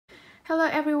Hello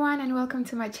everyone and welcome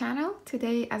to my channel.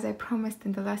 Today, as I promised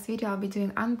in the last video, I'll be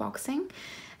doing unboxing.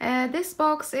 This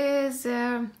box is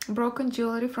broken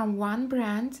jewelry from one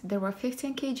brand. There were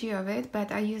 15 kg of it,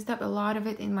 but I used up a lot of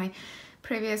it in my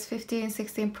previous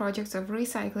 15-16 projects of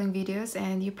recycling videos,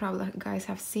 and you probably guys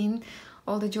have seen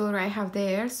all the jewelry I have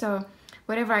there. So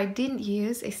whatever I didn't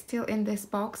use is still in this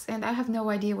box, and I have no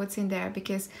idea what's in there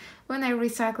because when I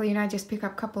recycle, I just pick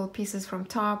up a couple of pieces from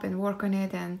top and work on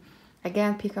it, and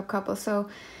again pick up couple. So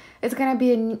it's gonna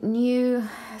be a new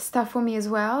stuff for me as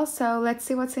well. So let's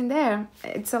see what's in there.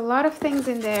 It's a lot of things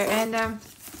in there, and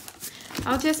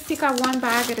I'll just pick up one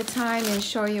bag at a time and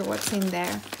show you what's in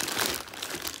there.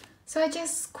 So I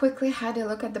just quickly had a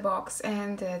look at the box,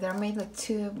 and they're made like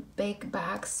two big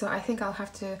bags, so I think I'll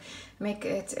have to make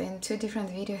it in two different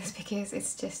videos because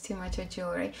it's just too much of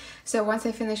jewelry. So once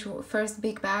I finish first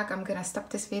big bag, I'm gonna stop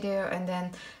this video and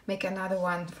then make another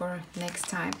one for next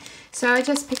time. So I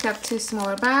just picked up two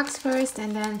smaller bags first,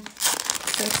 and then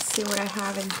let's see what I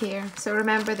have in here. So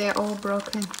remember, they're all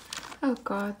broken. Oh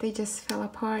god, they just fell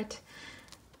apart.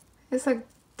 It's like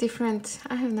different,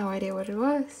 I have no idea what it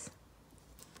was.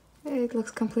 It looks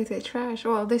completely trash.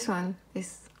 Well, this one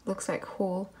looks like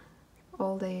whole.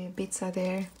 All the bits are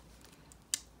there.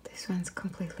 This one's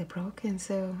completely broken,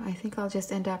 so I think I'll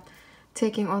just end up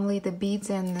taking only the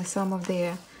beads and some of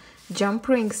the jump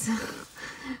rings.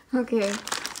 Okay,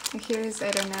 here's, I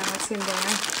don't know what's in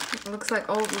there. It looks like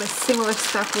all the similar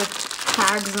stuff with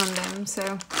tags on them, so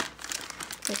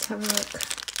let's have a look.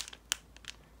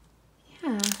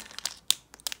 Yeah.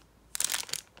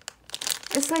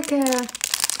 It's like a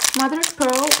mother of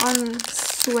pearl on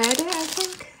suede, I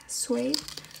think. Suede.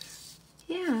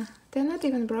 Yeah, they're not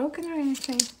even broken or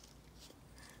anything.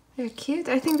 They're cute.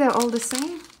 I think they're all the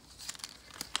same.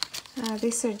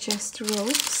 These are just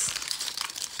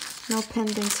ropes. No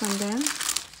pendants on them.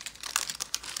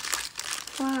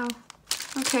 Wow.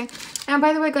 Okay. And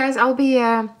by the way, guys, I'll be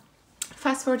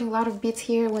fast forwarding a lot of bits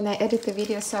here when I edit the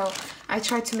video, so I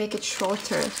try to make it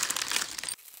shorter.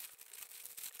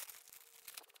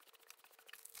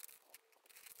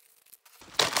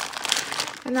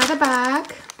 Another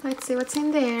bag. Let's see what's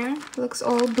in there. Looks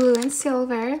all blue and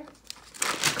silver.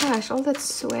 Gosh, all that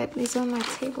sweat is on my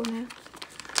table now.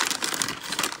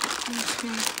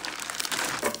 Okay.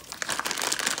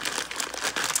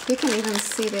 You can even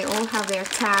see they all have their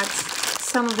tags.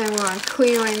 Some of them were on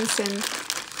clearance,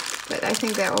 but I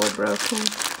think they're all broken.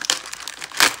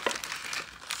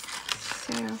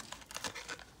 So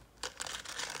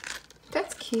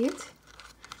that's cute.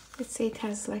 Let's see, it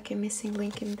has like a missing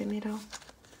link in the middle.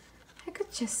 I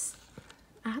could just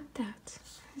add that.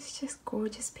 It's just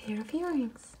gorgeous pair of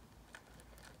earrings.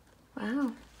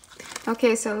 Wow.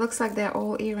 Okay, so it looks like they're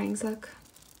all earrings. Look,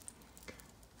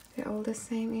 they're all the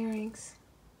same earrings.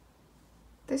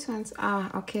 This one's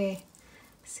okay.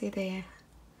 See, the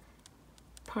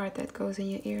part that goes in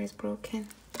your ear is broken.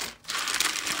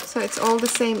 So it's all the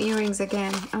same earrings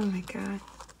again. Oh my god,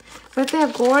 but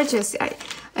they're gorgeous. I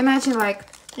imagine, like,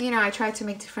 I try to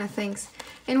make different things.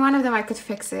 In one of them I could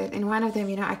fix it. In one of them,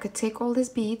 I could take all these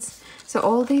beads. So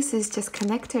all this is just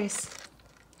connectors.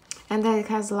 And then it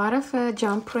has a lot of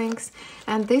jump rings.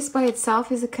 And this by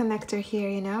itself is a connector here,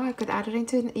 I could add it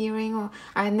into an earring or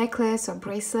a necklace or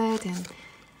bracelet. And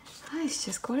it's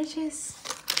just gorgeous.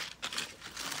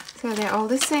 So they're all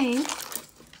the same.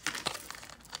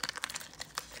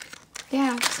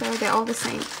 Yeah, so they're all the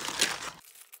same.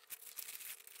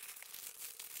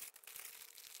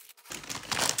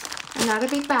 Another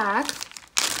big bag.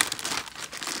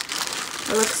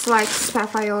 It looks like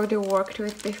stuff I already worked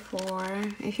with before.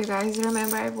 If you guys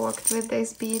remember, I've worked with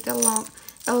this bead a lot.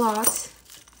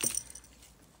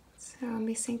 So I'm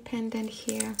missing pendant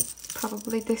here.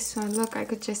 Probably this one. Look, I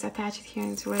could just attach it here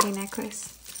and it's already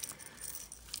necklace.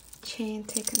 Chain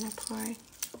taken apart.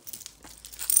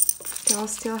 They all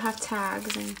still have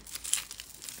tags and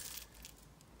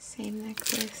same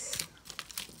necklace.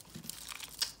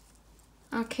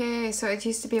 Okay, so it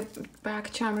used to be a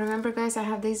back charm. Remember, guys, I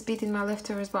have this bead in my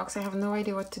leftovers box. I have no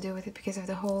idea what to do with it because of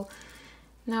the hole.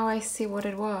 Now I see what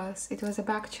it was. It was a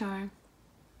back charm.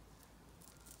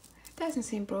 It doesn't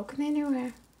seem broken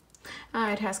anywhere.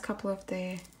 It has a couple of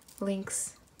the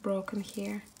links broken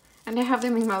here. And I have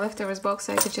them in my leftovers box,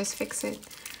 so I could just fix it.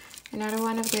 Another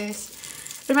one of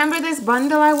this. Remember this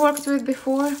bundle I worked with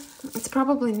before? It's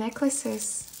probably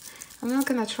necklaces. I'm not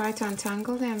gonna try to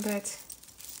untangle them, but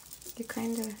you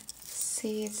kind of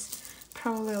see it's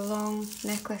probably long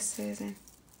necklaces, and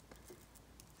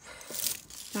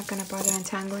not gonna bother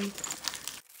untangling.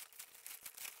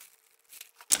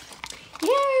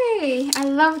 Yay! I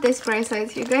love this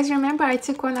bracelet. You guys remember I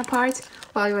took one apart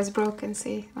Well, it was broken.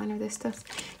 See, one of the stuff.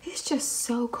 It's just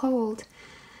so cold.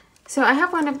 So I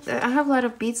have I have a lot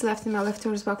of beads left in my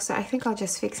leftovers box, so I think I'll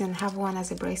just fix and have one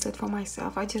as a bracelet for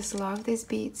myself. I just love these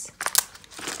beads.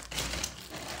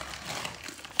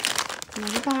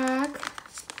 Another bag.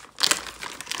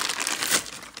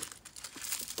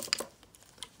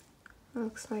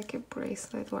 Looks like a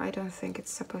bracelet. Well, I don't think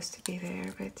it's supposed to be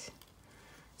there, but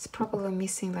it's probably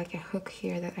missing like a hook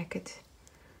here that I could,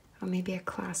 or maybe a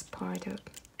clasp part, or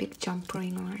big jump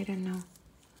ring, or I don't know.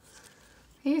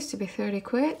 It used to be 30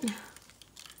 quid.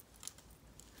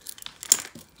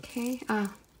 Okay,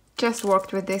 just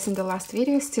worked with this in the last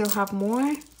video, still have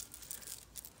more.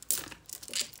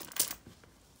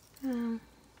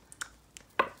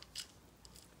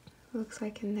 Looks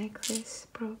like a necklace,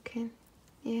 broken.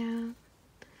 Yeah,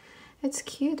 it's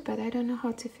cute, but I don't know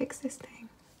how to fix this thing.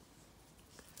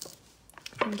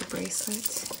 From the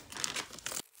bracelet.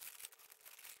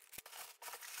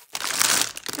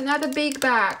 Another big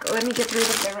bag. Let me get rid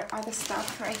of the other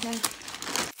stuff right now.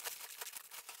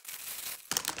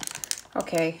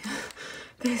 Okay,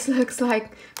 this looks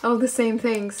like all the same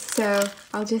things, so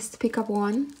I'll just pick up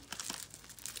one.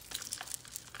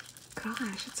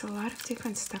 Gosh, it's a lot of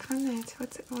different stuff on it.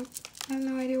 What? I have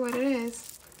no idea what it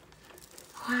is.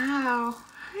 Wow,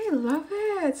 I love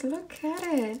it. Look at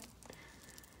it.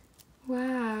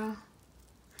 Wow.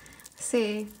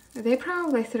 See, they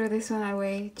probably threw this one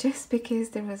away just because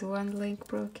there was one link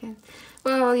broken.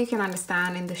 Well, you can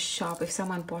understand in the shop, if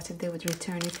someone bought it, they would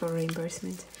return it for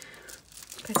reimbursement.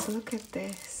 But look at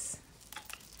this.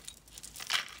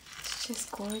 It's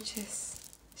just gorgeous.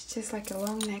 It's just like a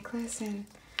long necklace and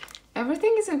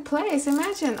everything is in place.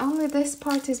 Imagine, only this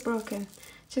part is broken.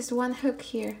 Just one hook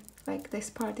here, like this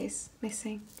part is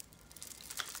missing.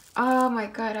 Oh my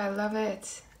god, I love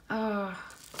it. Oh,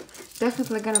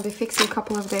 definitely gonna be fixing a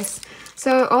couple of this.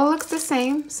 So all looks the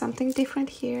same, something different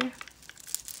here.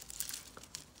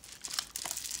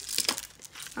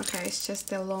 Okay, it's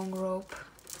just a long rope.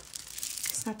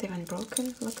 It's not even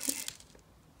broken, look at it.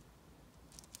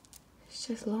 It's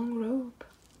just long rope.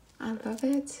 I love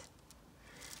it.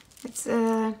 It's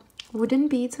wooden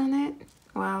beads on it.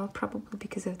 Well, probably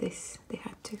because of this, they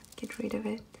had to get rid of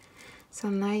it.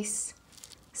 Some nice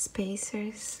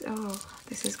spacers. Oh,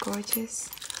 this is gorgeous.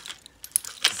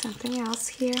 Something else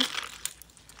here.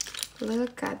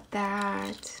 Look at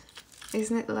that.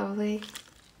 Isn't it lovely?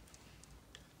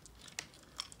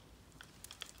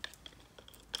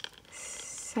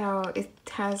 So it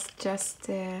has just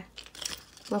a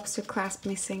lobster clasp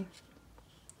missing.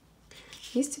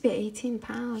 It used to be 18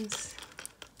 pounds.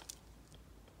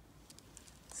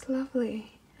 It's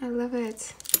lovely. I love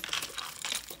it.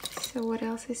 So what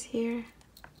else is here?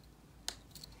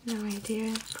 No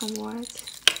idea from what.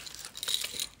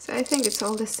 So I think it's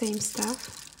all the same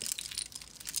stuff.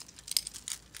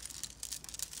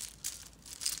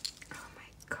 Oh my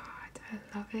god,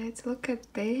 I love it. Look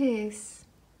at this.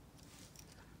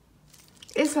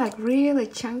 It's like really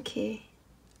chunky.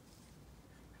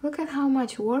 Look at how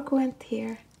much work went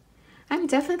here. I'm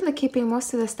definitely keeping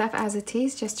most of the stuff as it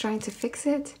is, just trying to fix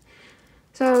it.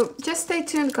 So just stay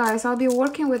tuned, guys. I'll be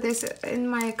working with this in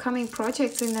my coming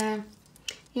projects in the,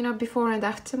 you know, before and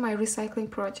after my recycling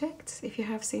projects, if you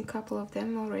have seen a couple of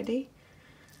them already.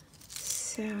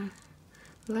 So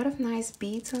a lot of nice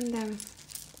beads on them.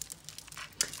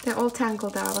 They're all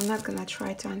tangled out. I'm not gonna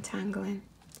try to untangle it,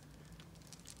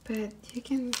 but you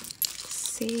can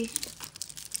see.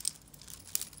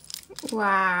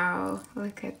 Wow,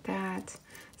 look at that.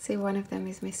 See, one of them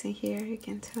is missing here, you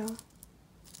can tell.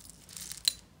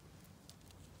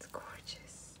 It's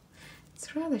gorgeous.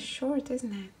 It's rather short,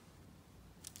 isn't it?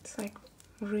 It's like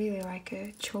really like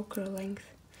a choker length.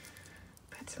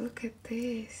 But look at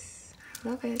this. I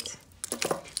love it.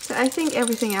 So I think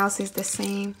everything else is the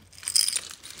same.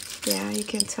 Yeah, you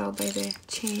can tell by the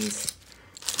chains.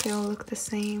 They all look the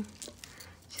same.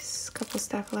 Just a couple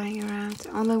stuff lying around.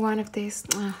 Only one of these.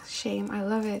 Ah, shame. I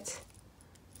love it.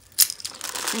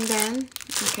 And then,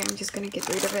 okay, I'm just gonna get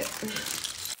rid of it.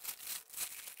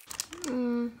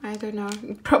 I don't know.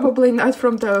 Probably not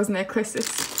from those necklaces.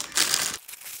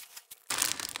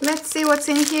 Let's see what's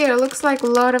in here. Looks like a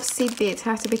lot of seed beads.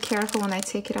 Have to be careful when I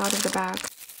take it out of the bag.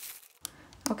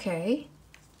 Okay.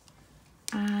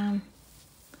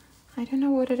 I don't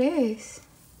know what it is.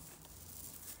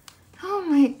 Oh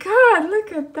my god,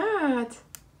 look at that.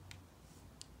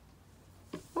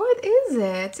 What is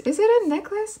it? Is it a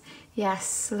necklace?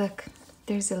 Yes, look.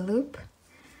 There's a loop.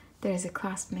 There's a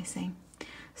clasp missing.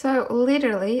 So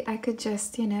literally, I could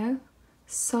just, you know,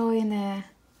 sew in a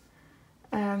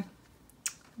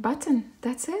button.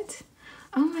 That's it.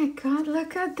 Oh my god,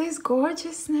 look at this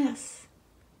gorgeousness.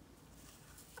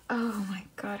 Oh my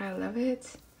god, I love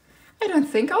it. I don't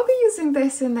think I'll be using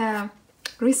this in a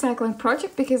recycling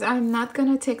project because I'm not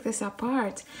gonna take this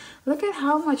apart. Look at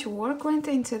how much work went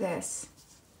into this.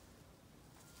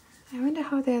 I wonder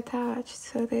how they're attached.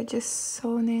 So they're just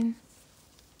sewn in.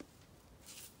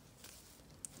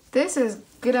 This is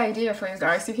good idea for you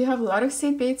guys. If you have a lot of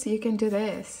seed beads, you can do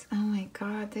this. Oh my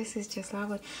god, this is just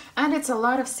lovely. And it's a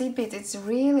lot of seed beads. It's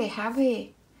really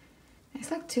heavy.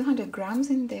 It's like 200 grams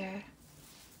in there.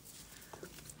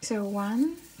 So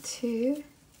 1, 2,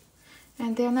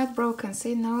 and they're not broken.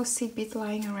 See, no seed bead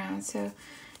lying around. So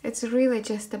it's really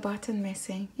just the button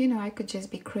missing. You know, I could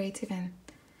just be creative and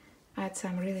add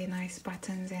some really nice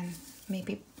buttons and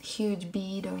maybe huge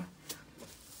bead or...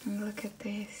 And look at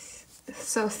this.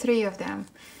 So 3 of them.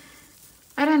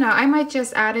 I don't know, I might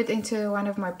just add it into one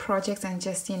of my projects and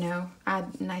just, you know,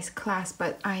 add nice clasp,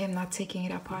 but I am not taking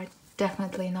it apart.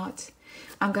 Definitely not.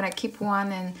 I'm gonna keep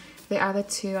one and the other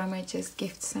 2 I might just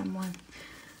gift someone.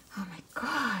 Oh my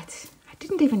god, I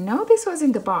didn't even know this was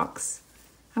in the box.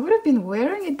 I would have been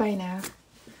wearing it by now.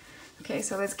 Okay,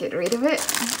 so let's get rid of it.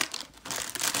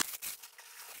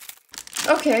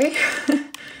 Okay,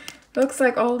 looks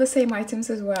like all the same items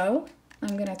as well.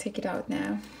 I'm gonna take it out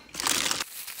now.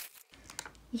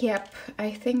 Yep,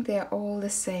 I think they're all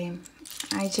the same.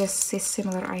 I just see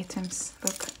similar items.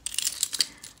 Look,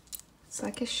 it's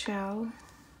like a shell.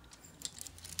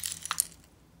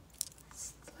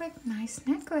 It's like a nice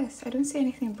necklace. I don't see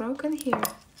anything broken here.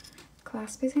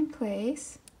 Clasp is in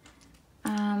place.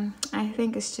 I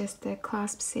think it's just the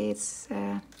clasp seeds.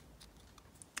 I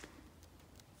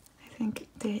think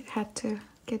they had to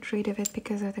get rid of it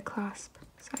because of the clasp.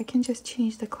 So I can just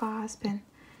change the clasp and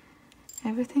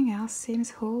everything else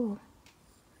seems whole.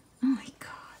 Oh my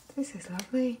god, this is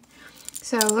lovely.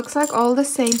 So it looks like all the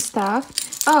same stuff.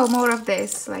 Oh, more of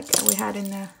this like we had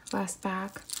in the last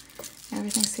bag.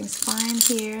 Everything seems fine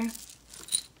here.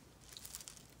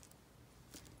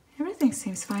 Everything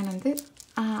seems fine on this.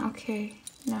 Okay,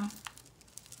 no.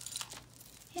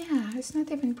 Yeah, it's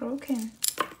not even broken.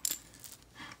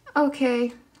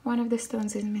 Okay, one of the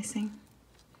stones is missing.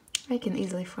 I can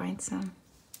easily find some.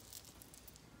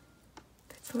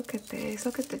 But look at this,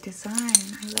 look at the design,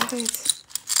 I love it.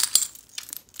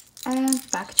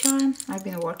 Back charm, I've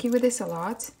been working with this a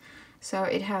lot. So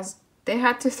it has, they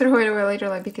had to throw it away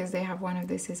later because they have one of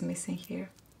this is missing here.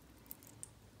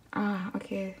 Ah,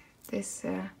 okay, this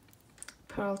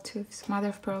pearl tooths, mother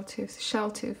of pearl tooths,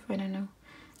 shell tooth, I don't know.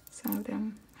 Some of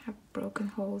them have broken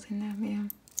holes in them, yeah.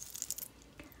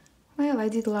 Well, I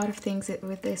did a lot of things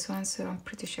with this one, so I'm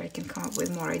pretty sure I can come up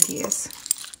with more ideas.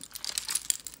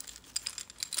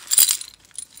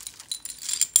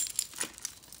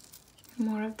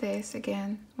 More of this,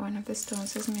 again, one of the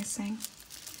stones is missing.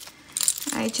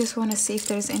 I just want to see if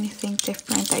there's anything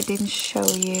different I didn't show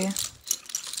you.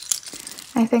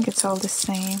 I think it's all the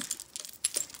same.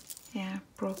 Yeah,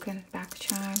 broken back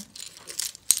charm.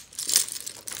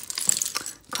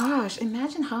 Gosh,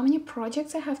 imagine how many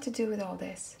projects I have to do with all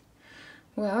this.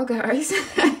 Well, guys,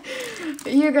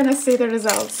 you're gonna see the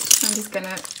results. I'm just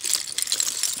gonna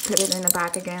put it in the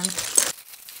bag again.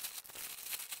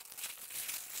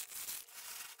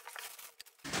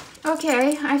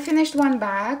 Okay, I finished one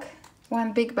bag,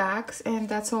 one big bag, and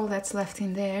that's all that's left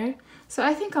in there. So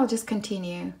I think I'll just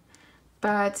continue,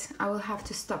 but I will have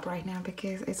to stop right now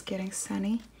because it's getting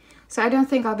sunny. So I don't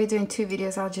think I'll be doing 2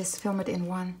 videos, I'll just film it in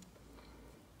one.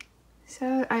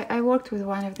 So I worked with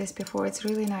one of this before. It's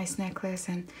really nice necklace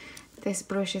and this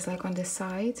brush is like on the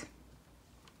side.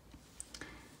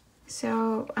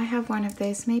 So I have one of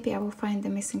these. Maybe I will find the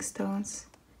missing stones.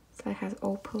 So it has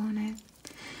opal on it.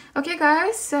 Okay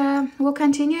guys, we'll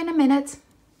continue in a minute.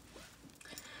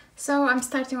 So I'm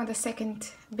starting with the second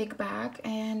big bag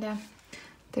and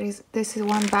this is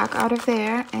one bag out of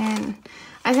there, and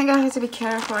I think I have to be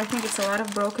careful. I think it's a lot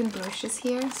of broken brushes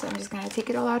here, so I'm just gonna take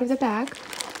it all out of the bag.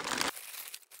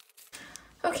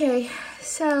 Okay,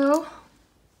 so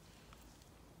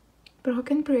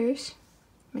broken brush,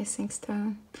 missing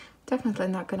stone. Definitely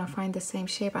not gonna find the same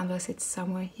shape unless it's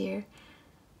somewhere here.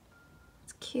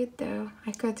 It's cute though.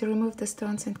 I could remove the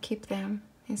stones and keep them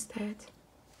instead.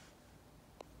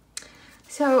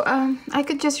 So I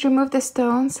could just remove the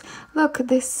stones. Look,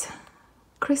 this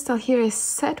crystal here is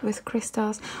set with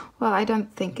crystals. Well, I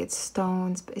don't think it's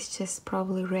stones, but it's just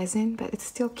probably resin, but it's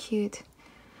still cute.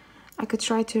 I could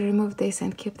try to remove this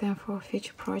and keep them for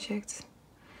future projects.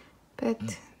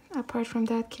 But apart from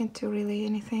that, can't do really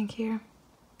anything here.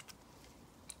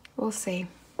 We'll see.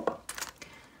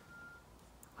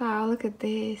 Wow, look at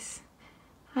this.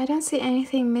 I don't see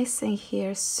anything missing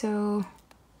here, so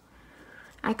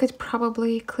I could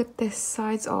probably clip the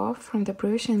sides off from the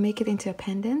brush and make it into a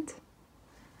pendant.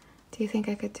 Do you think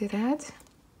I could do that?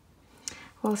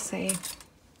 We'll see.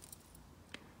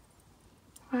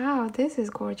 Wow, this is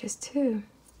gorgeous too.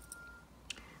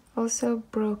 Also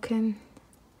broken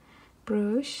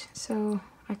brush, so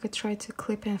I could try to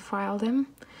clip and file them.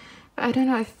 But I don't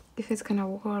know if it's gonna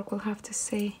work, we'll have to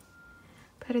see.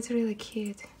 But it's really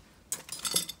cute.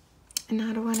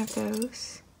 Another one of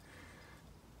those.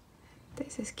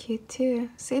 This is cute too.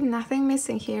 See, nothing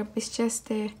missing here. It's just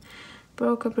the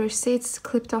broken brush. See, it's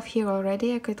clipped off here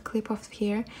already. I could clip off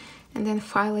here and then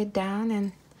file it down,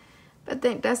 and but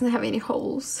then it doesn't have any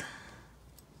holes.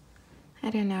 I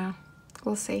don't know.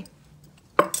 We'll see.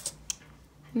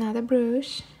 Another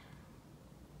brush.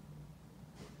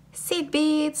 Seed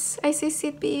beads. I see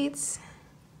seed beads.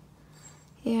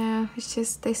 Yeah, it's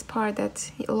just this part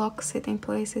that locks it in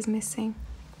place is missing.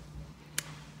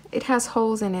 It has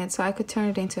holes in it, so I could turn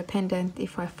it into a pendant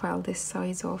if I file this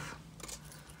size off.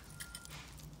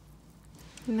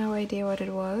 No idea what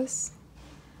it was.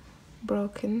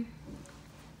 Broken.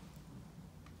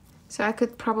 So I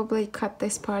could probably cut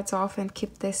this part off and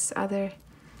keep this other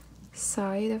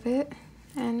side of it,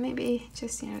 and maybe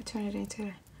just, you know, turn it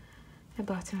into a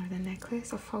bottom of the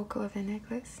necklace or focal of the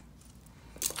necklace.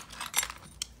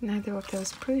 Another of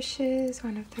those brushes,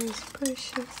 one of those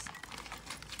brushes.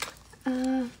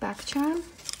 Back charm.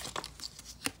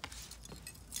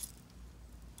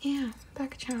 Yeah,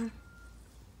 back charm.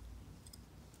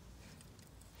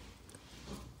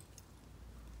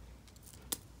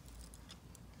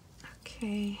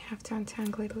 Okay, have to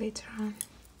untangle it later on.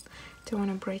 Don't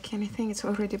want to break anything, it's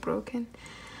already broken.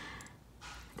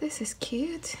 This is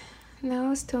cute.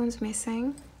 No stones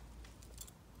missing.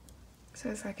 So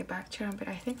it's like a back charm, but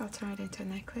I think I'll turn it into a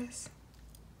necklace.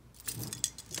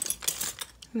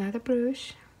 Another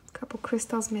brush. A couple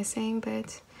crystals missing,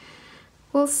 but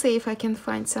we'll see if I can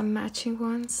find some matching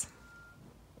ones.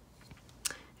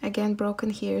 Again, broken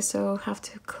here, so I'll have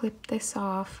to clip this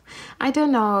off. I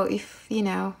don't know if, you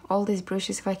know, all these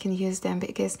brushes, if I can use them,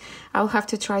 because I'll have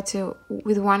to try to,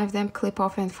 with one of them, clip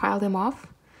off and file them off.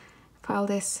 File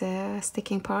this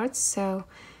sticking parts. So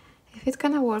if it's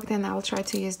gonna work, then I'll try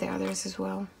to use the others as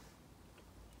well.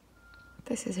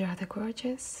 This is rather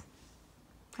gorgeous.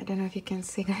 I don't know if you can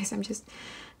see, guys. I'm just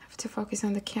have to focus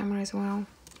on the camera as well.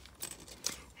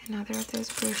 Another of those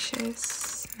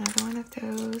brushes. Another one of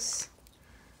those.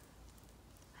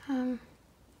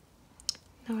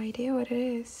 No idea what it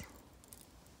is.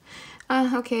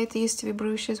 Okay, it used to be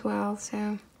brush as well, so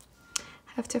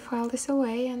I have to file this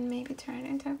away and maybe turn it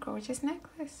into a gorgeous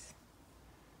necklace.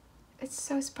 It's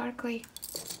so sparkly.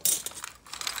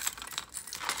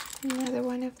 Another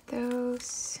one of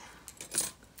those.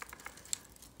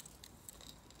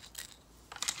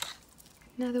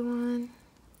 Another one.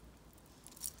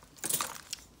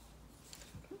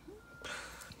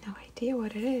 No idea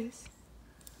what it is.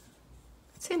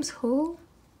 It seems whole.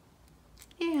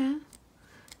 Yeah.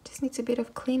 Just needs a bit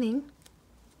of cleaning.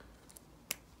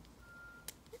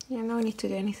 Yeah, no need to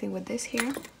do anything with this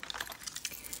here.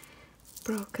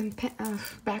 Broken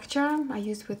back charm. I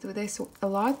used with this a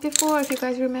lot before, if you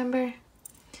guys remember.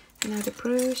 Another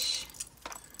brush.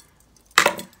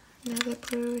 Another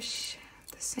brush.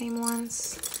 The same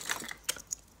ones.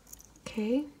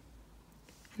 Okay.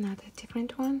 Another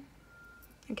different one.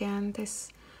 Again, this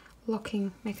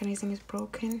locking mechanism is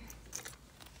broken.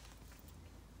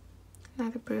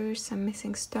 Another brush, some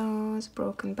missing stones,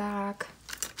 broken back.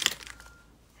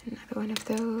 Another one of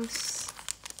those.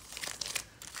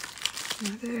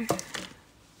 Another.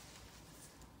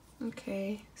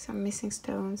 Okay, some missing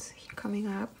stones coming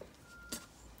up.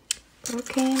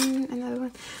 Broken, another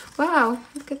one. Wow,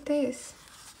 look at this.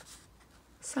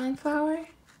 Sunflower.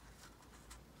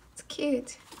 It's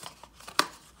cute.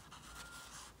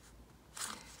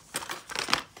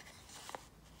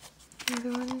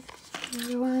 Another one,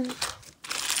 another one.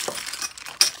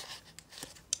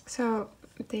 So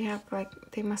they have like,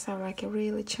 they must have like a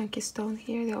really chunky stone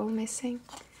here. They're all missing.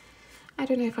 I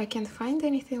don't know if I can find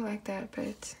anything like that,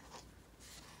 but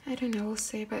I don't know, we'll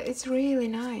see. But it's really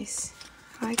nice.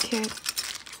 I like it.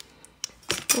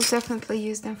 We'll definitely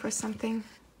use them for something.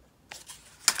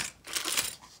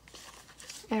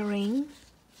 A ring.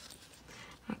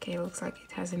 Okay, looks like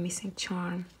it has a missing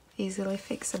charm. Easily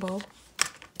fixable.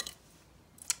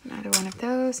 Another one of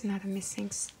those, another missing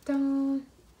stone.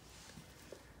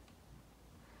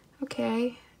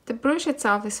 Okay, the brush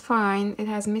itself is fine. It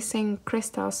has missing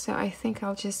crystals, so I think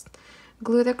I'll just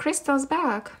glue the crystals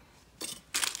back.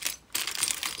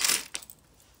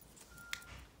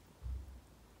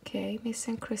 Okay,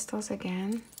 missing crystals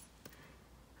again.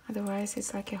 Otherwise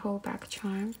it's like a whole back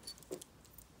charm.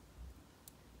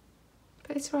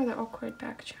 But it's rather awkward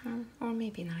back charm, or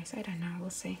maybe nice, I don't know, we'll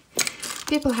see.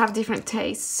 People have different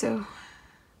tastes, so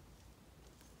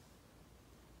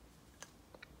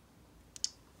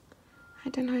I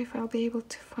don't know if I'll be able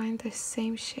to find the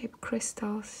same shape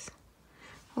crystals.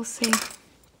 We'll see.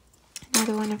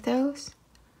 Another one of those.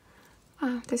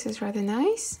 Oh, this is rather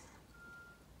nice.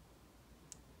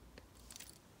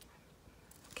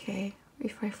 Okay,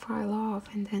 if I file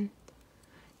off and then,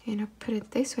 you know, put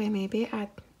it this way, maybe add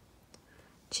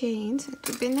chains, it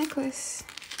would be a necklace.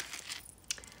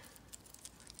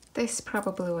 This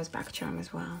probably was back charm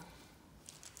as well.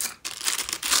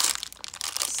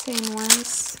 Same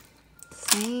ones,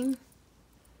 same.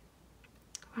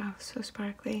 Wow, so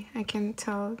sparkly. I can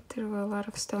tell there were a lot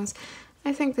of stones.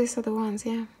 I think these are the ones,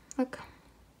 yeah, look.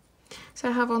 So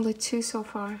I have only 2 so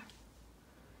far.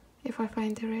 If I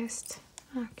find the rest,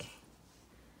 okay.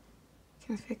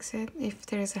 Can fix it if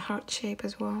there is a heart shape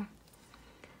as well.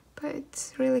 But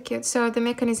it's really cute. So the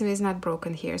mechanism is not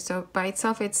broken here. So by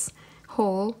itself it's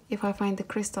whole. If I find the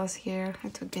crystals here,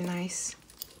 it would be nice.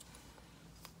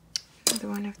 Another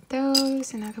one of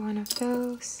those, another one of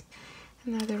those.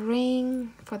 Another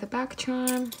ring for the back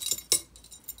charm.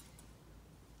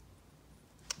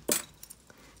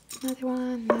 Another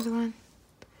one, another one.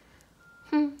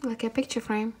 Like a picture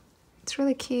frame. It's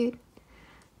really cute.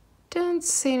 Don't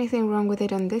see anything wrong with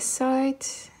it on this side.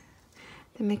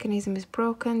 The mechanism is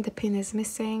broken, the pin is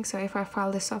missing, so if I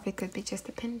file this off, it could be just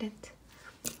a pendant.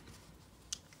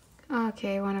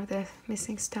 Okay, one of the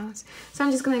missing stones. So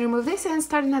I'm just gonna remove this and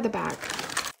start another bag.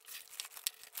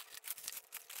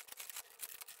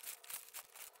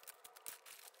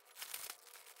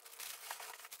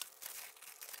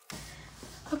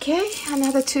 Okay,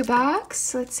 another 2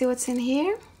 bags. Let's see what's in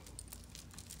here.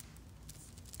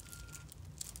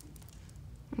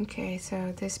 Okay,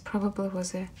 so this probably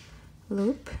was a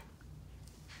loop.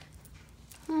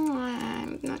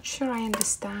 I'm not sure I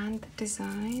understand the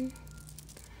design.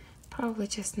 Probably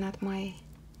just not my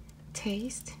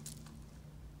taste.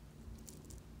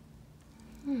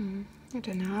 I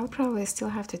don't know. I'll probably still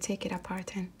have to take it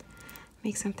apart and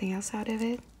make something else out of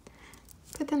it.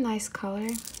 But a nice color.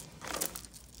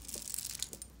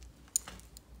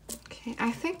 Okay,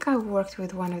 I think I worked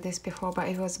with one of these before, but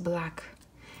it was black.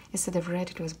 Instead of red,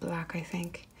 it was black, I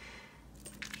think.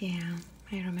 Yeah,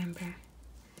 I remember.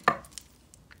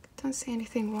 Don't see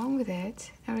anything wrong with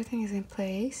it. Everything is in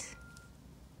place.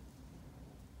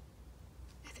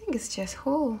 I think it's just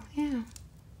whole, yeah.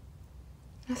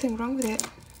 Nothing wrong with it.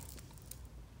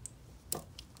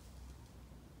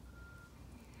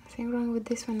 Nothing wrong with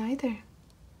this one either.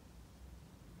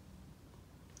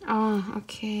 Oh,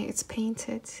 okay, it's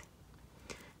painted.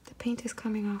 The paint is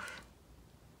coming off.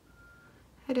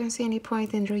 I don't see any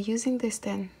point in reusing this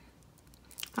then.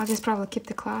 I'll just probably keep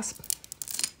the clasp.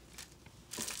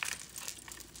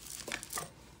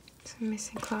 Some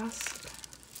missing clasp.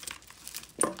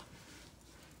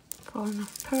 Fallen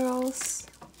off pearls.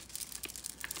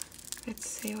 Let's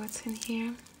see what's in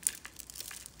here.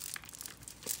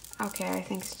 Okay, I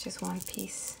think it's just one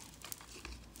piece.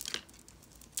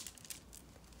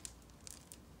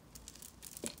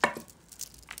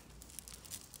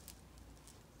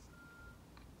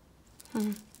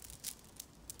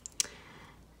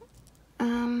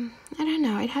 I don't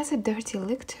know, it has a dirty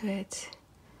look to it.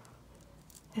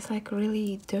 It's like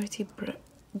really dirty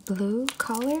blue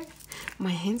color.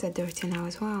 My hands are dirty now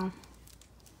as well.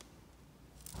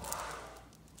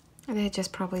 They're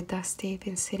just probably dusty,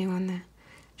 been sitting on the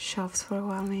shelves for a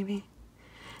while maybe.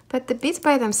 But the beads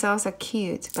by themselves are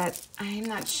cute, but I'm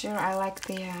not sure I like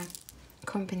the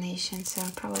combination, so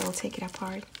probably will take it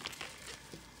apart.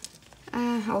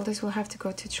 All this will have to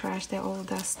go to trash, they're all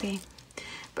dusty.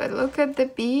 But look at the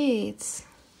beads.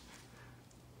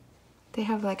 They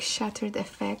have like shattered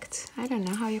effect. I don't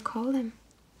know how you call them.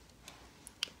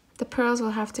 The pearls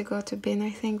will have to go to bin. I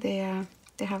think they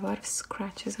have a lot of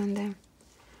scratches on them.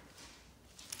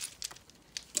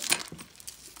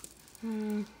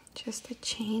 Just a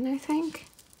chain, I think.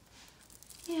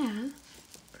 Yeah.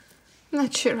 I'm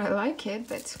not sure I like it,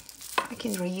 but I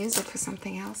can reuse it for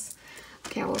something else.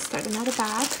 Okay, I will start another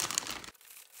bag.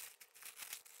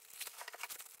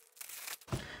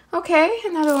 Okay,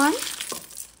 another one.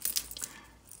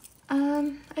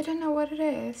 I don't know what it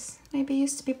is. Maybe it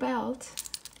used to be belt.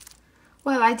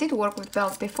 Well, I did work with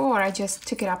belt before. I just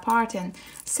took it apart, and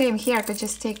same here. I could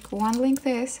just take one link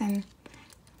this and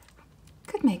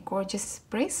could make gorgeous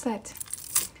bracelet.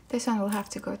 This one will have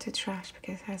to go to trash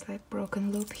because it has like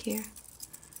broken loop here.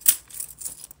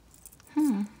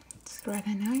 It's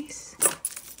rather nice.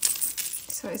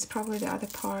 So it's probably the other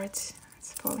part.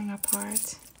 It's falling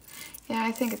apart. Yeah,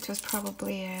 I think it was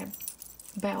probably a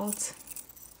belt.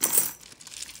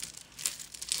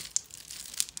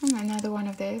 Another one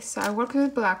of this. So I worked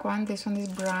with black one. This one is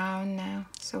brown now.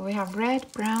 So we have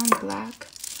red, brown, black.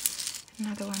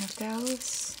 Another one of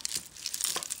those.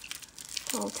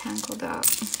 All tangled up.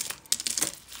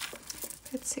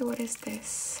 Let's see, what is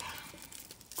this?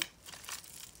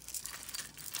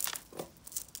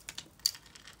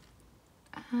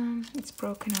 It's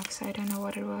broken off, so I don't know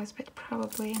what it was, but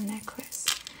probably a necklace.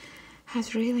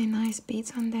 Has really nice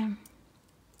beads on them.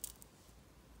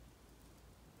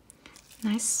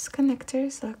 Nice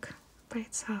connectors, look, by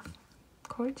itself.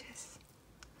 Gorgeous.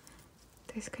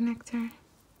 This connector.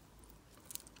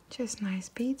 Just nice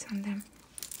beads on them.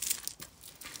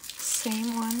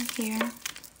 Same one here.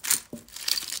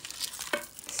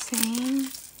 Same.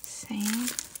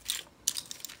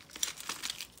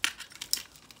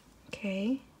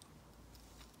 Okay.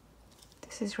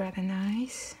 This is rather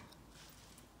nice.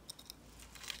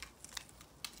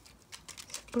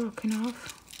 It's broken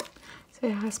off. So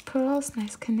it has pearls,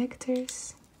 nice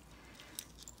connectors.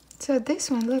 So this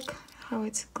one, look how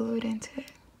it's glued into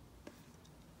it.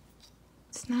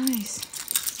 It's nice.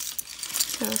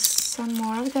 So some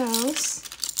more of those.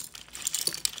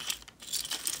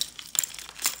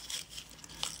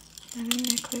 Another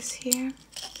necklace here.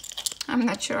 I'm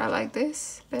not sure I like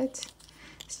this, but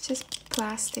it's just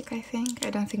plastic, I think. I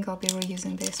don't think I'll be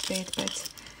reusing this bit, but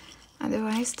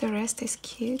otherwise the rest is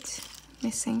cute.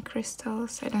 Missing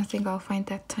crystals. I don't think I'll find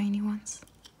that tiny ones.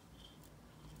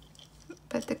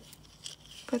 But the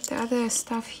other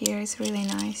stuff here is really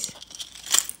nice.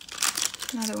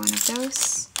 Another one of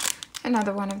those.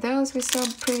 Another one of those we saw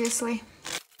previously.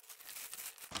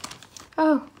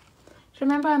 Oh,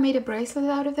 remember I made a bracelet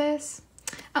out of this?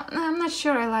 I'm not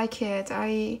sure I like it.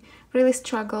 I really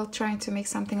struggled trying to make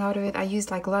something out of it. I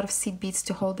used like a lot of seed beads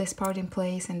to hold this part in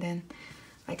place and then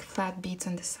like flat beads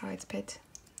on the sides, but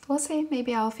we'll see.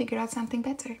 Maybe I'll figure out something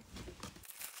better.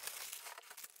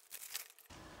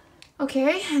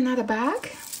 Okay, another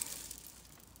bag.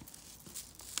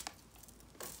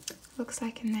 Looks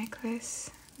like a necklace.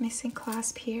 Missing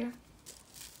clasp here.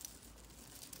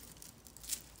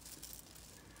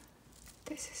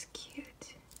 This is cute.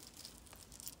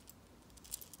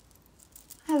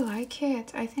 I like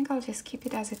it. I think I'll just keep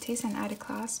it as it is and add a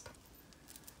clasp.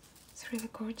 It's really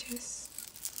gorgeous.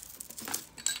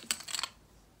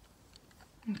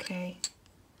 Okay,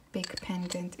 big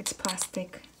pendant. It's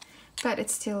plastic, but it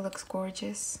still looks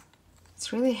gorgeous.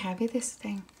 It's really heavy, this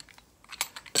thing.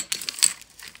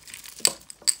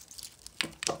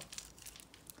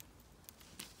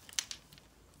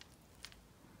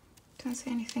 Don't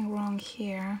see anything wrong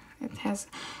here. It has,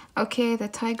 okay, the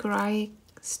tiger eye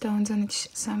stones on it,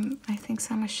 some, I think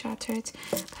some are shattered,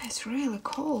 but it's really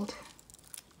cold.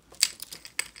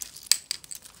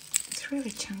 It's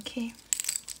really chunky.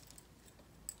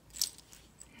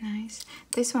 Nice.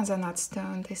 These ones are not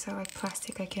stone, these are like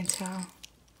plastic, I can tell.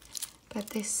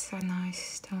 But these are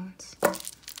nice stones.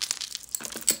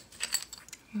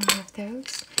 More of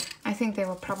those. I think they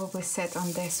were probably set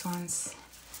on these ones.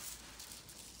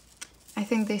 I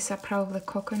think these are probably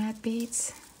coconut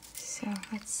beads. So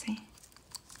let's see.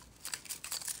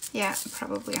 Yeah,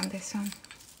 probably on this one.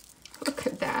 Look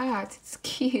at that, it's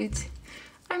cute.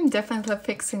 I'm definitely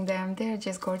fixing them. They're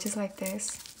just gorgeous like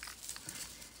this.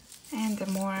 And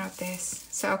more of this.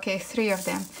 So okay, 3 of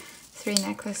them. 3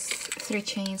 necklaces, 3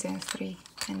 chains and 3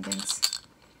 pendants.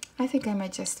 I think I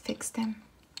might just fix them.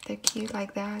 They're cute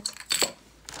like that.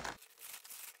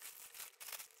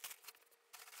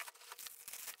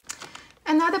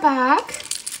 Another bag.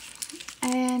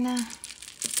 And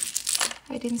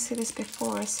I didn't see this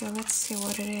before, so let's see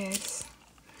what it is.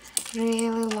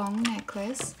 Really long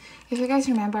necklace. If you guys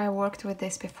remember, I worked with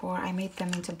this before. I made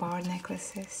them into bar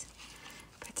necklaces.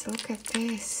 But look at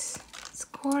this. It's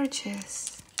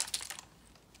gorgeous.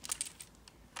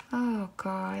 Oh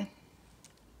god.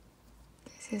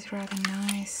 This is rather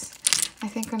nice. I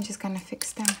think I'm just gonna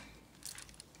fix them.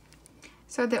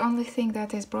 So the only thing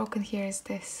that is broken here is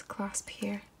this clasp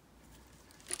here.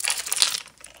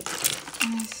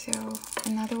 And so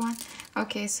another one.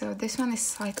 Okay, so this one is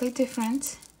slightly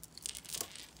different,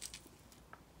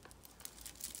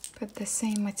 but the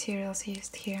same materials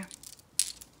used here.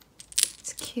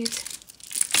 It's cute.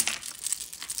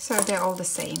 So they're all the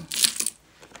same.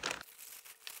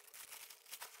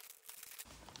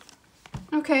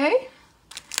 Okay,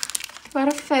 a lot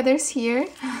of feathers here.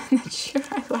 I'm not sure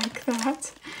I like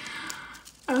that.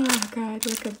 Oh god,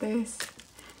 look at this.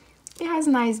 It has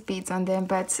nice beads on them,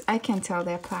 but I can tell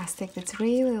they're plastic. It's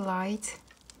really light.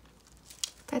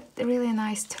 but really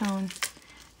nice tone.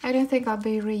 I don't think I'll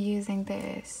be reusing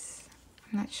this.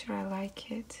 I'm not sure I like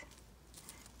it,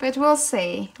 but we'll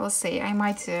see. We'll see. I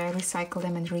might recycle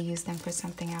them and reuse them for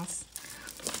something else.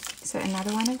 So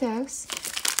another one of those,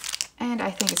 and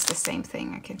I think it's the same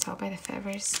thing. I can tell by the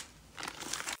feathers.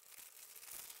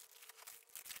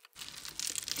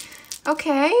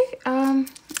 Okay, I'm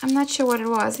not sure what it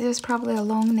was. It was probably a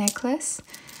long necklace.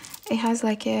 It has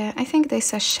like a, I think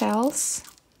these are shells,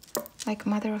 like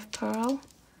mother of pearl,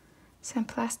 some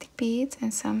plastic beads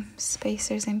and some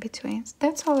spacers in between.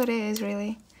 That's all it is,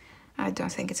 really. I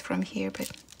don't think it's from here,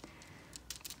 but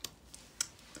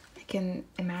I can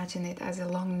imagine it as a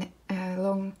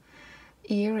long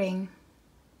earring.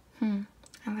 I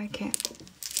like it.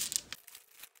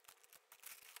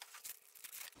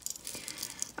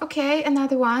 Okay,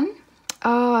 another one.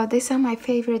 Oh, these are my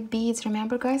favorite beads.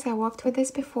 Remember, guys, I worked with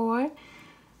this before.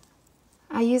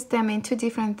 I used them in 2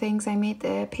 different things. I made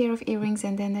a pair of earrings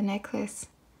and then the necklace.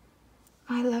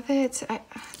 I love it.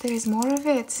 There is more of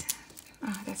it.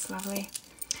 Oh, that's lovely.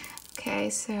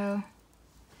 Okay, so...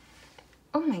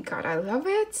 Oh my god, I love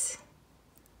it.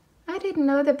 I didn't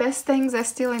know the best things are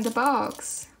still in the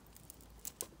box.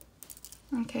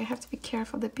 Okay, I have to be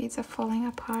careful. The beads are falling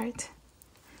apart.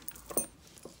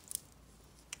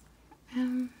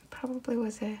 Probably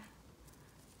was a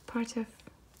part of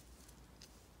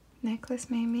necklace,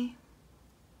 maybe.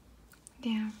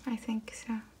 Yeah, I think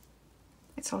so.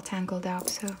 It's all tangled up,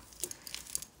 so...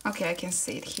 Okay, I can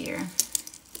see it here.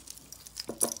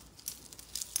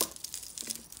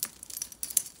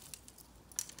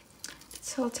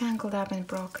 It's all tangled up and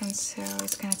broken, so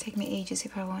it's gonna take me ages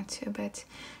if I want to, but...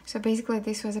 So basically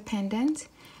this was a pendant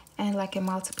and like a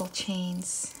multiple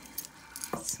chains.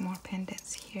 Some more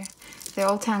pendants here. They're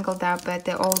all tangled up, but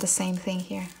they're all the same thing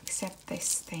here, except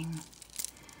this thing.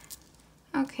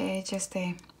 Okay, just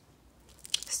a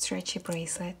stretchy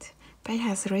bracelet, but it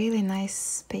has really nice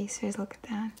spacers. Look at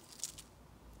that.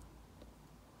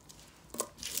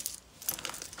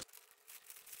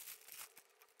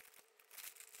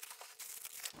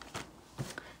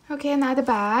 Okay, another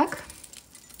bag.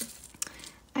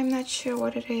 I'm not sure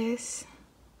what it is.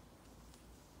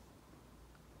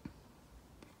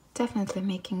 Definitely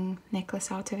making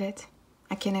necklace out of it.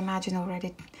 I can imagine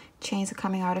already chains are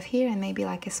coming out of here and maybe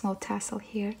like a small tassel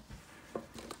here.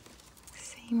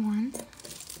 Same one.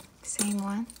 Same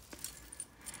one.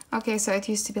 Okay, so it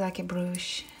used to be like a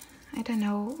brooch. I don't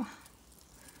know.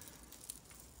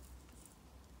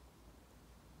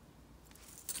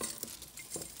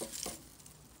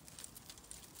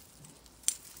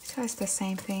 So it's the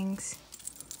same things.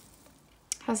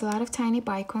 Has a lot of tiny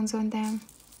bicons on them.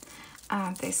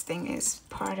 This thing is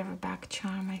part of a back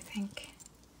charm, I think.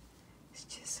 It's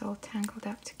just all tangled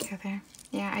up together.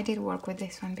 Yeah, I did work with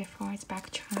this one before. It's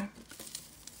back charm.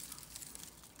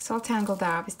 It's all tangled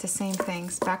up. It's the same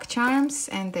things. Back charms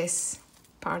and this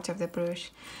part of the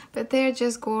brooch. But they're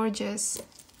just gorgeous.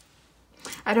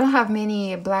 I don't have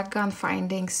many black gun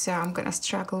findings, so I'm gonna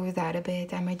struggle with that a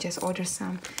bit. I might just order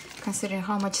some, considering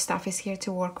how much stuff is here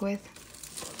to work with.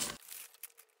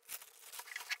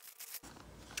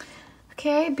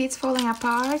 Okay, beads falling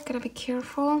apart. Gotta be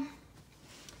careful.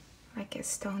 Like a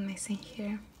stone missing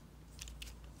here.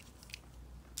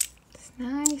 It's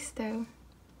nice though.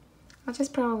 I'll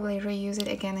just probably reuse it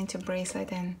again into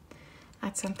bracelet and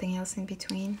add something else in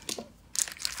between.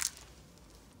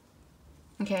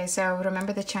 Okay, so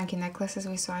remember the chunky necklaces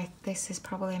we saw? This is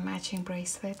probably a matching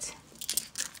bracelet.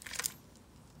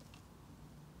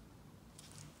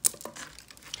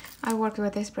 I worked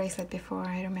with this bracelet before,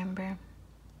 I remember.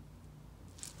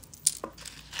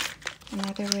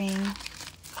 Another ring.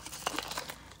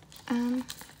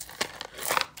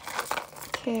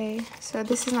 Okay, so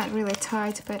this is not really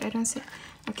tight, but I don't see...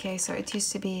 Okay, so it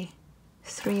used to be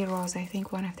 3 rows. I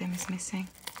think one of them is missing.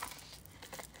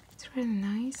 It's really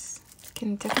nice.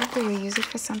 Can definitely reuse it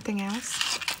for something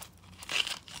else.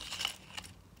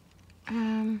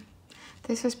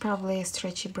 This was probably a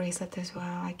stretchy bracelet as well.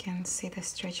 I can see the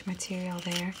stretch material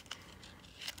there.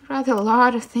 Rather a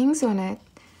lot of things on it.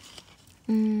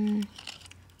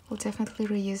 We'll definitely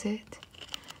reuse it.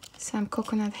 Some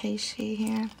coconut heishi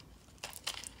here.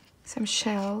 Some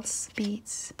shells,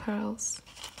 beads, pearls.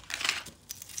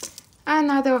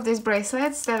 Another of these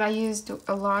bracelets that I used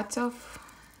a lot of.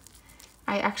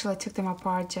 I actually took them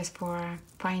apart just for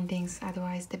findings,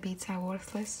 otherwise the beads are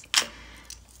worthless.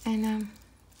 And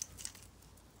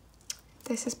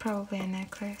this is probably a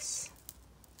necklace.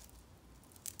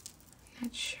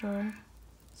 Not sure.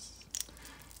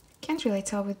 Can't really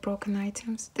tell with broken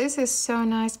items. This is so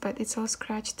nice, but it's all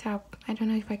scratched up. I don't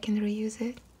know if I can reuse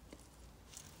it.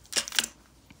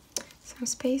 So some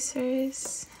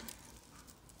spacers.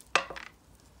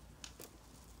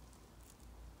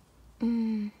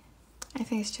 I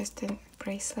think it's just a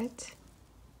bracelet.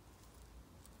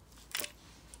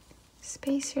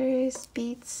 Spacers,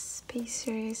 beads,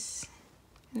 spacers,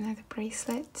 another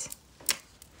bracelet.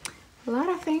 A lot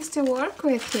of things to work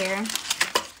with here.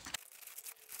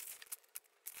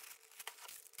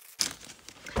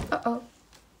 Uh-oh.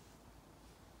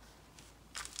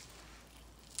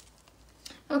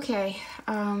 Okay,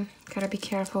 gotta be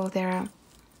careful. There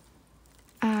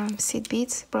are seed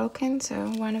beads broken, so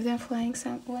one of them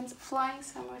one's flying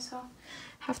somewhere, so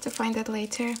have to find it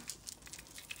later.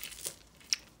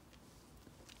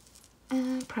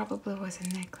 Probably was a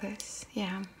necklace.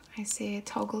 Yeah, I see a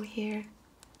toggle here.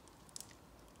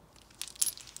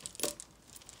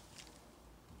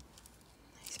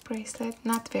 Nice bracelet,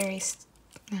 not very, it's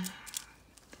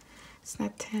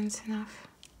not tense enough.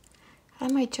 I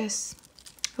might just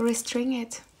restring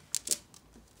it.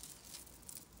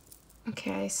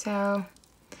 Okay, so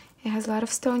it has a lot of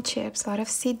stone chips, a lot of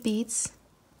seed beads.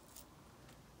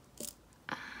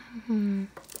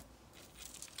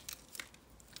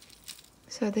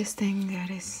 So this thing that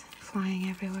is flying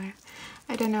everywhere,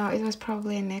 I don't know, it was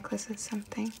probably a necklace or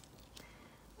something.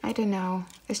 I don't know,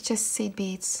 it's just seed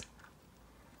beads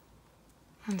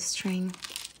on string.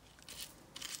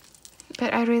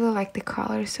 But I really like the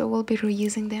color, so we'll be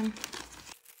reusing them.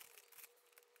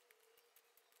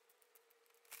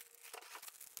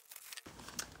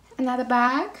 Another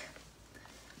bag.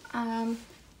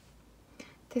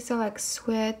 These are like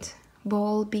sweat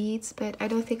ball beads, but I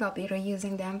don't think I'll be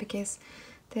reusing them because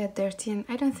they're dirty and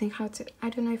I don't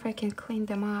know if I can clean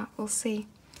them up. We'll see.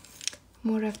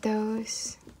 More of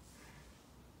those.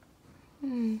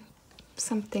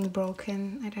 Something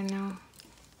broken, I don't know.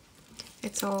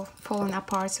 It's all fallen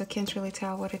apart, so I can't really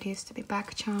tell what it used to be.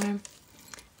 Back charm.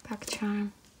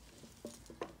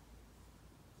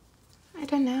 I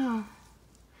don't know.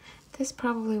 This is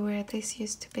probably where this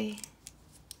used to be.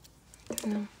 I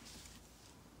don't know.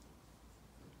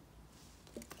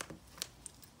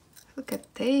 Look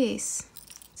at this.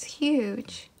 It's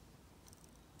huge.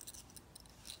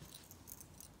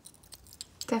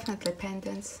 Definitely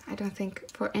pendants. I don't think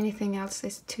for anything else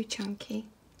it's too chunky.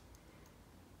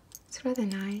 It's rather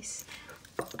nice.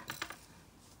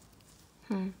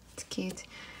 It's cute.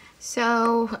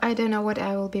 So I don't know what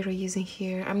I will be reusing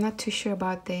here. I'm not too sure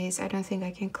about this. I don't think I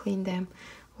can clean them.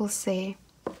 We'll see.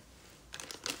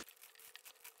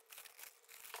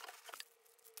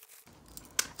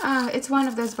 It's one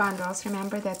of those bundles,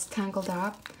 remember, that's tangled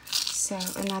up. So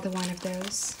another one of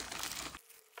those.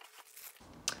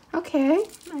 Okay,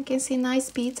 I can see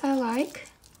nice beads I like.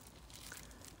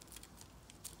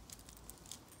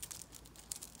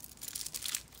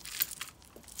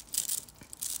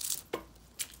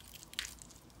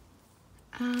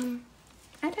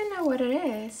 I don't know what it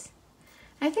is.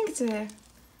 I think it's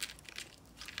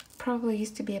probably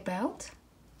used to be a belt.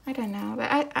 I don't know, but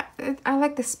I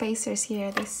like the spacers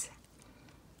here. This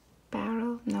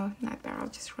barrel, no, not barrel,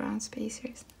 just round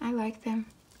spacers. I like them.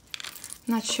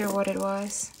 Not sure what it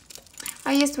was.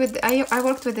 I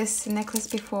worked with this necklace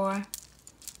before.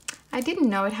 I didn't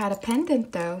know it had a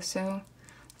pendant though, so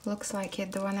looks like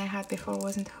it. The one I had before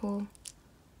wasn't whole.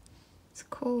 It's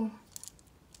cool.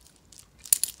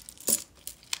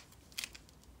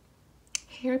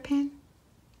 Hairpin,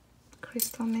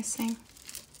 crystal missing.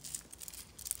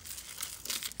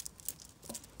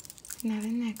 Another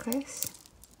necklace.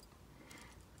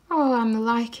 Oh, I'm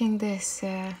liking this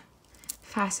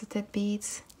faceted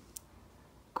beads.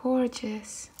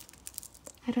 Gorgeous.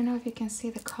 I don't know if you can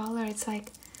see the color. It's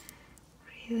like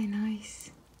really nice.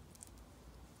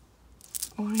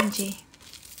 Orangey.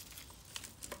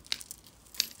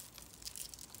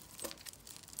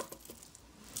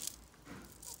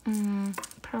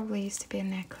 Probably used to be a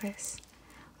necklace.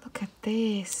 Look at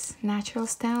this. Natural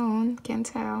stone. Can't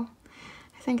tell.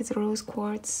 I think it's rose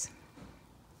quartz.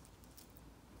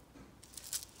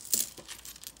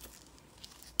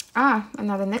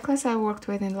 Another necklace I worked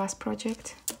with in the last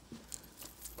project.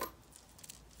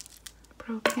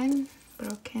 Broken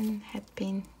head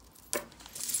pin.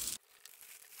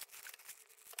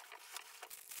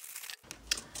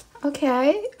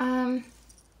 Okay,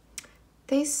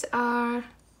 these are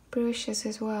brooches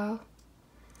as well,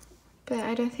 but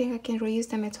I don't think I can reuse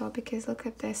them at all because look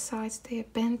at their sides, they are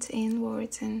bent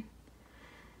inwards,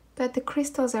 but the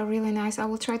crystals are really nice. I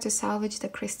will try to salvage the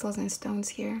crystals and stones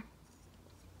here.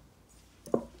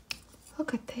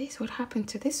 Look at this. What happened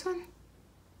to this one?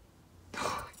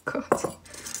 Oh my god.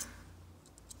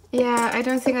 Yeah, I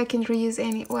don't think I can reuse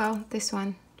any. Well, this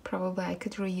one probably I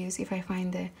could reuse if I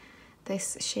find the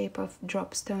this shape of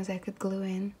drop stones I could glue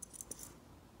in.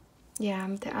 Yeah,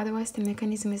 otherwise the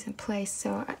mechanism is in place,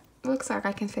 so it looks like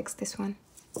I can fix this one.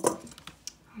 Oh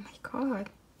my god,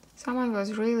 someone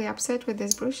was really upset with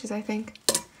these brushes, I think.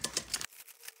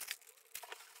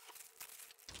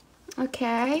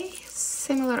 Okay,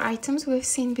 similar items we've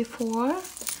seen before.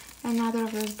 Another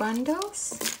of those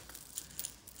bundles.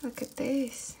 Look at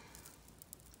this.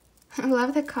 I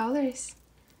love the colors.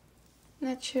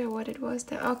 Not sure what it was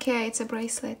though. Okay, it's a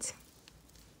bracelet.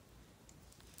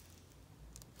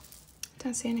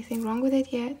 Don't see anything wrong with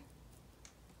it yet.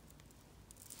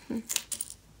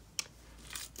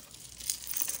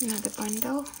 Another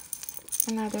bundle.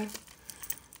 Another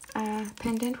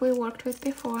pendant we worked with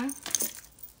before.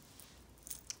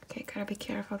 Okay, gotta be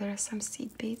careful, there are some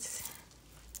seed beads.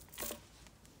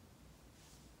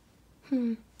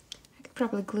 I could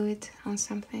probably glue it on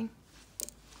something.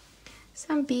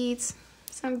 Some beads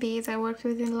I worked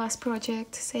with in the last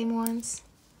project, same ones.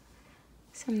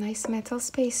 Some nice metal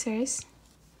spacers.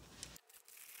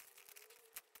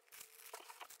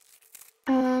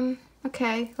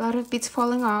 Okay, a lot of beads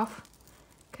falling off.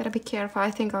 Gotta be careful.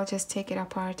 I think I'll just take it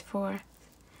apart for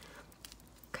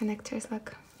connectors,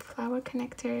 like flower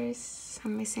connectors,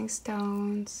 some missing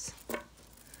stones.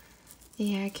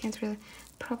 Yeah, I can't really,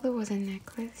 probably was a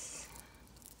necklace.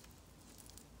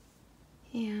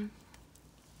 Yeah.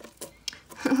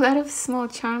 A lot of small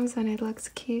charms on it, looks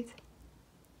cute.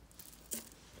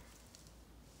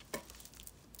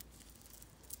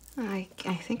 I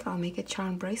think I'll make a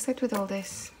charm bracelet with all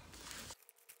this.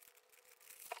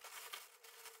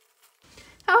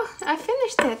 Oh, I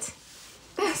finished it.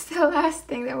 That's the last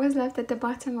thing that was left at the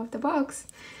bottom of the box.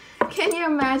 Can you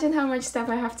imagine how much stuff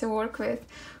I have to work with?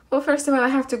 Well, first of all, I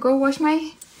have to go wash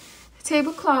my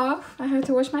tablecloth. I have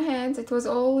to wash my hands. It was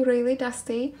all really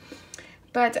dusty.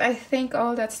 But I think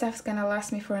all that stuff's gonna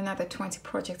last me for another 20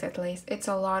 projects at least. It's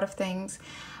a lot of things.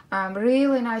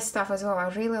 Really nice stuff as well. I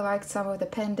really liked some of the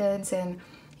pendants and,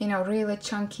 you know, really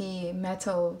chunky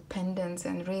metal pendants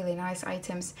and really nice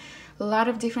items. A lot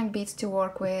of different beads to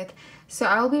work with. So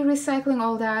I'll be recycling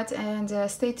all that, and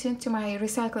stay tuned to my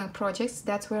recycling projects.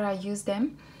 That's where I use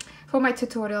them. For my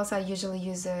tutorials, I usually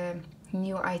use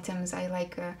new items. I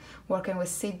like working with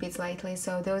seed beads lately,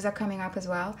 so those are coming up as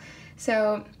well.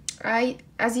 So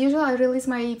as usual, I release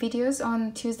my videos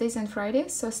on Tuesdays and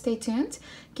Fridays, so stay tuned.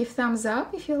 Give thumbs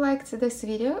up if you liked this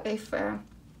video.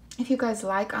 If you guys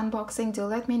like unboxing, do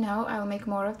let me know. I'll make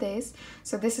more of this.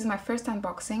 So this is my first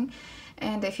unboxing,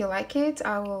 and if you like it,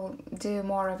 I will do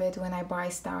more of it when I buy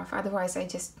stuff. Otherwise, I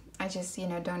just you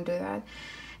know, don't do that.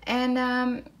 And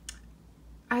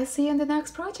I'll see you in the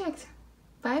next project.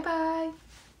 Bye bye.